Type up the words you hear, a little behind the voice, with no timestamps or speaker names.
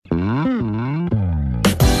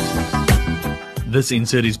This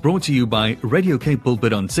insert is brought to you by Radio K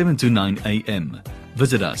Pulpit on 7 to 9 a.m.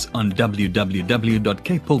 Visit us on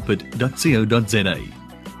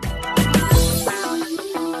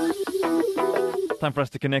www.kpulpit.co.za. Time for us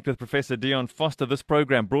to connect with Professor Dion Forster. This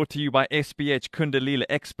program brought to you by SPH Kundalila,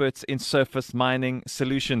 experts in surface mining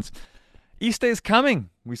solutions. Easter is coming.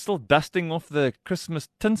 We're still dusting off the Christmas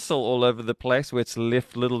tinsel all over the place, where it's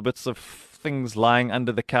left little bits of things lying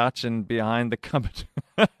under the couch and behind the cupboard.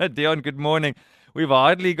 Dion, good morning. We've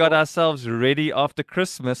hardly got ourselves ready after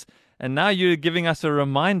Christmas, and now you're giving us a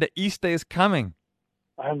reminder Easter is coming.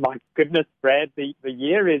 Oh my goodness, Brad, the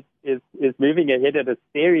year is moving ahead at a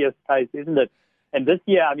serious pace, isn't it? And this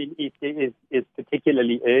year, I mean, Easter is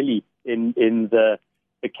particularly early in the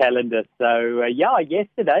calendar. So,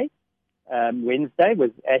 yesterday, Wednesday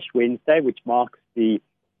was Ash Wednesday, which marks the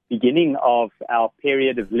beginning of our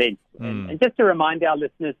period of Lent. And just to remind our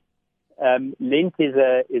listeners, Lent is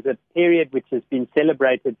a period which has been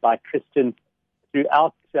celebrated by Christians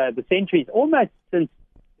throughout the centuries, almost since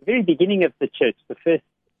the very beginning of the church, the first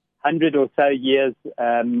 100 or so years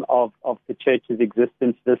of the church's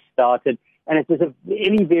existence. This started, and it was a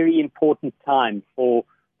very, very important time for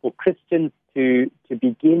Christians to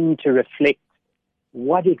begin to reflect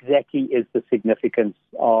what exactly is the significance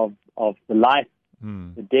of the life,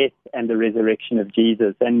 the death, and the resurrection of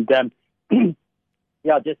Jesus. And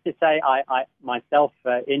just to say, I myself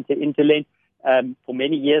into Lent. For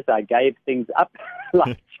many years, I gave things up,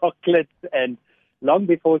 like chocolates, and long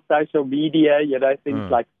before social media,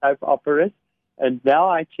 things like soap operas. And now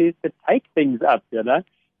I choose to take things up,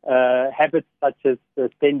 habits such as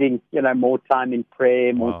spending, more time in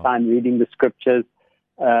prayer, more time reading the scriptures,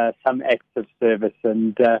 some acts of service.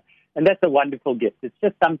 And that's a wonderful gift. It's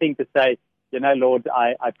just something to say, Lord,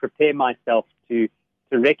 I prepare myself to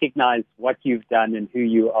recognize what you've done and who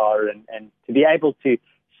you are, and to be able to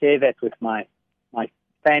share that with my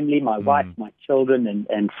family, my wife, my children,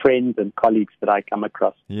 and friends and colleagues that I come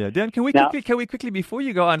across. Yeah, Dan, can we quickly, before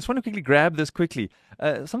you go on, I just want to quickly grab this quickly.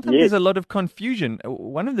 Sometimes there's a lot of confusion.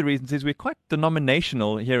 One of the reasons is we're quite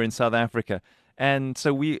denominational here in South Africa. And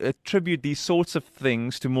so we attribute these sorts of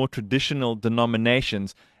things to more traditional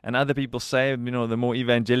denominations. And other people say, the more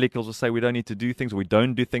evangelicals will say we don't need to do things, or we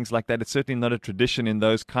don't do things like that. It's certainly not a tradition in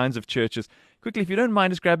those kinds of churches. Quickly, if you don't mind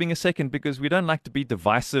just grabbing a second, because we don't like to be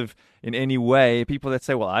divisive in any way. People that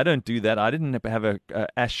say, well, I don't do that. I didn't have a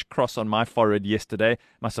ash cross on my forehead yesterday.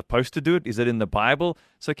 Am I supposed to do it? Is it in the Bible?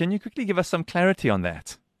 So can you quickly give us some clarity on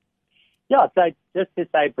that? Yeah, so just to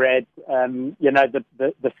say, Brad,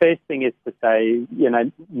 the first thing is to say,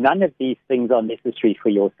 none of these things are necessary for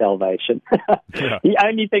your salvation. Yeah. The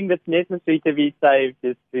only thing that's necessary to be saved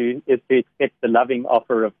is to accept the loving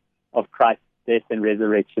offer of Christ's death and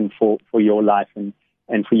resurrection for your life, and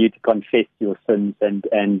for you to confess your sins and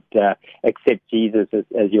accept Jesus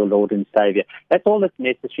as your Lord and Savior. That's all that's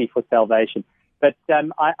necessary for salvation. But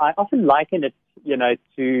I often liken it,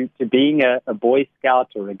 to being a Boy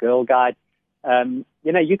Scout or a Girl Guide.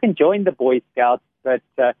 You can join the Boy Scouts, but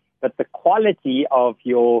the quality of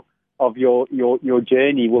your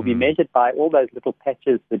journey will be measured by all those little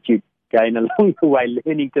patches that you gain along the way,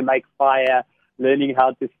 learning to make fire, learning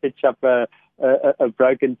how to stitch up a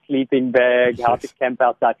broken sleeping bag, how to camp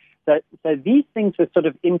outside. So these things were sort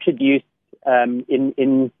of introduced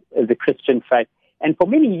in the Christian faith. And for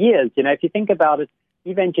many years, if you think about it,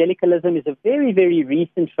 evangelicalism is a very, very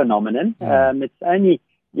recent phenomenon. It's only,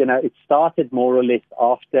 it started more or less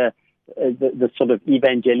after the sort of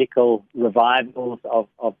evangelical revivals of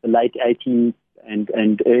the late 18th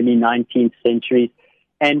and early 19th centuries.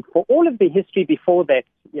 And for all of the history before that,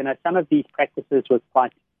 some of these practices were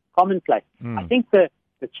quite commonplace. I think the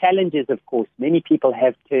challenge is, of course, many people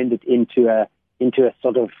have turned it into a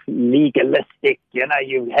sort of legalistic, you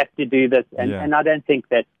have to do this, and I don't think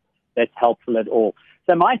that's helpful at all.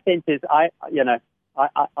 So my sense is, I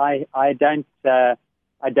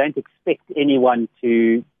don't expect anyone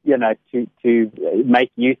to make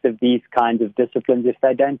use of these kinds of disciplines if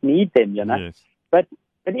they don't need them, Yes. But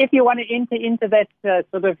if you want to enter into that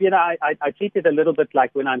sort of, I treat it a little bit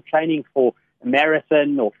like when I'm training for a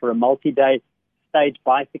marathon or for a multi-day stage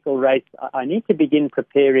bicycle race. I need to begin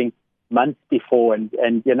preparing months before, and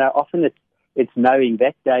often it's knowing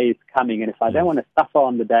that day is coming, and if I don't want to suffer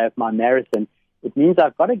on the day of my marathon, it means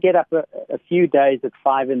I've got to get up a few days at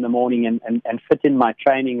 5 a.m. and fit in my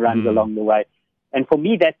training runs along the way. And for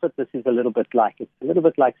me, that's what this is a little bit like. It's a little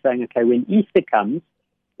bit like saying, okay, when Easter comes,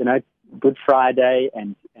 Good Friday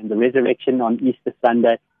and the resurrection on Easter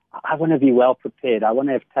Sunday, I want to be well prepared. I want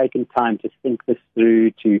to have taken time to think this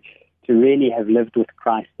through, to really have lived with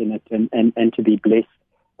Christ in it, and to be blessed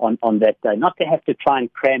on that day, not to have to try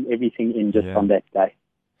and cram everything in just on that day.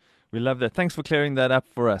 We love that. Thanks for clearing that up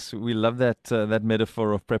for us. We love that that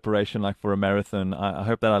metaphor of preparation, like for a marathon. I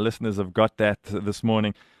hope that our listeners have got that this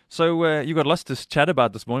morning. So you've got lots to chat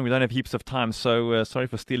about this morning. We don't have heaps of time, so sorry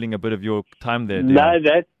for stealing a bit of your time there, Dion. No,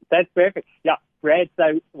 that's perfect. Yeah, Brad,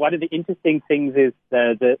 so one of the interesting things is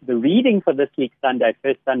the reading for this week's Sunday,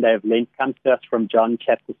 first Sunday of Lent, comes to us from John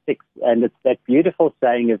chapter 6, and it's that beautiful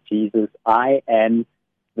saying of Jesus, I am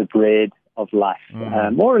the bread of life,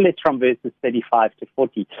 more or less from verses 35 to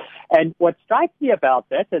 40. And what strikes me about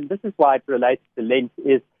that, and this is why it relates to Lent,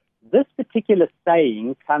 is this particular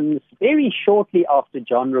saying comes very shortly after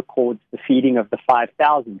John records the feeding of the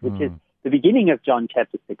 5,000, which is the beginning of John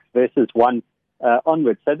chapter 6, verses 1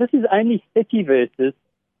 onwards. So this is only 30 verses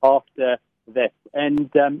after that. And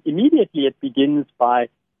immediately it begins by,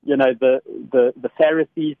 the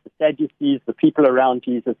Pharisees, the Sadducees, the people around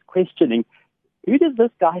Jesus questioning, who does this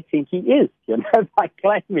guy think he is, by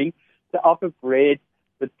claiming to offer bread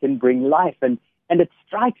that can bring life. And it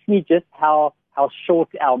strikes me just how short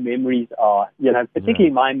our memories are, particularly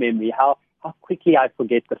my memory, how quickly I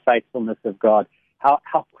forget the faithfulness of God,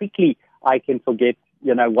 how quickly I can forget,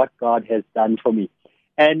 what God has done for me.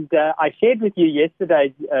 And I shared with you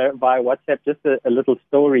yesterday via WhatsApp just a little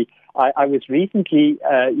story. I was recently,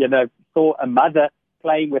 saw a mother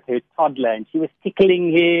playing with her toddler, and she was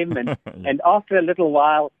tickling him, and after a little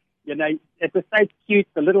while, it was so cute.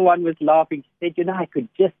 The little one was laughing. She said, I could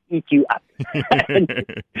just eat you up.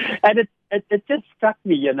 and it just struck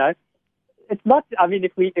me, it's not,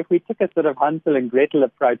 if we took a sort of Hansel and Gretel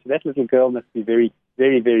approach, that little girl must be very,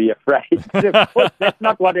 very, very afraid. But of course, that's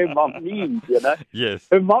not what her mom means, Yes.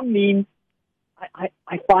 Her mom means,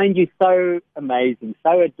 I find you so amazing,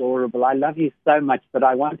 so adorable. I love you so much, but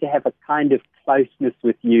I want to have a kind of closeness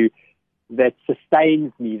with you that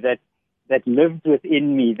sustains me, that lives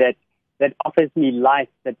within me, that offers me life,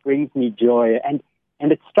 that brings me joy. And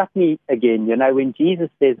it struck me again, when Jesus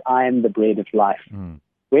says, I am the bread of life.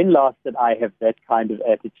 When last did I have that kind of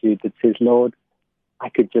attitude that says, Lord, I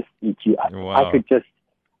could just eat you up. Wow.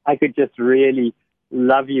 I could just really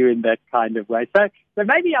love you in that kind of way. So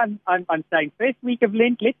maybe I'm saying first week of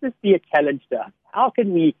Lent, let this be a challenge to us. How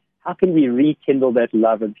can we rekindle that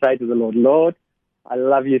love and say to the Lord, Lord, I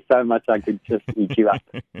love you so much I could just eat you up.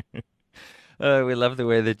 We love the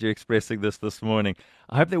way that you're expressing this morning.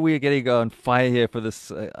 I hope that we are getting on fire here for this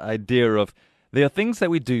idea of there are things that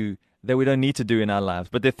we do that we don't need to do in our lives,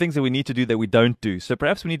 but there are things that we need to do that we don't do. So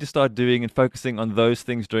perhaps we need to start doing and focusing on those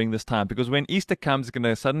things during this time, because when Easter comes, it's going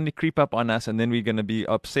to suddenly creep up on us, and then we're going to be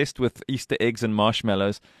obsessed with Easter eggs and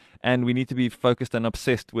marshmallows, and we need to be focused and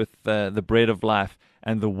obsessed with the bread of life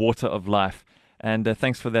and the water of life. And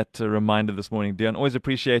thanks for that reminder this morning, Dion. Always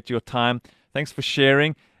appreciate your time. Thanks for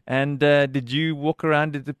sharing. And did you walk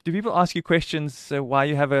around? Do people ask you questions why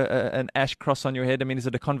you have an ash cross on your head? I mean, is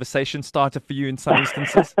it a conversation starter for you in some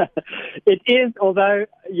instances? It is, although,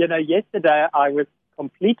 yesterday I was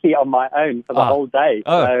completely on my own for the whole day.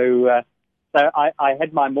 So I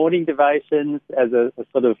had my morning devotions as a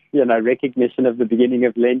sort of, recognition of the beginning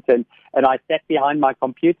of Lent, and I sat behind my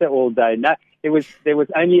computer all day. No, there was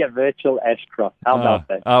only a virtual ash cross. How about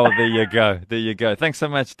that? Oh, there you go. There you go. Thanks so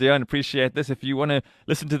much, Dion. Appreciate this. If you want to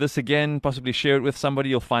listen to this again, possibly share it with somebody,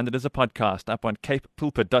 you'll find it as a podcast up on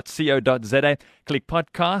capepulpit.co.za. Click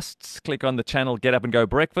podcasts, click on the channel Get Up and Go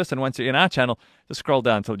Breakfast, and once you're in our channel, just scroll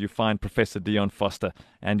down until you find Professor Dion Forster,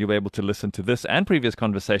 and you'll be able to listen to this and previous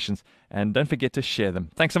conversations, and don't forget to share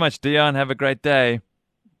them. Thanks so much, Dion. Have a great day.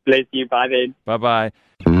 Bless you. Bye then. Bye-bye.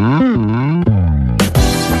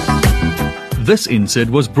 This insert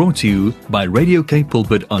was brought to you by Radio Cape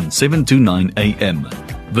Pulpit on 7 to 9 a.m.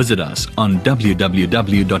 Visit us on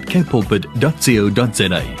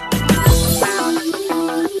www.capepulpit.co.za.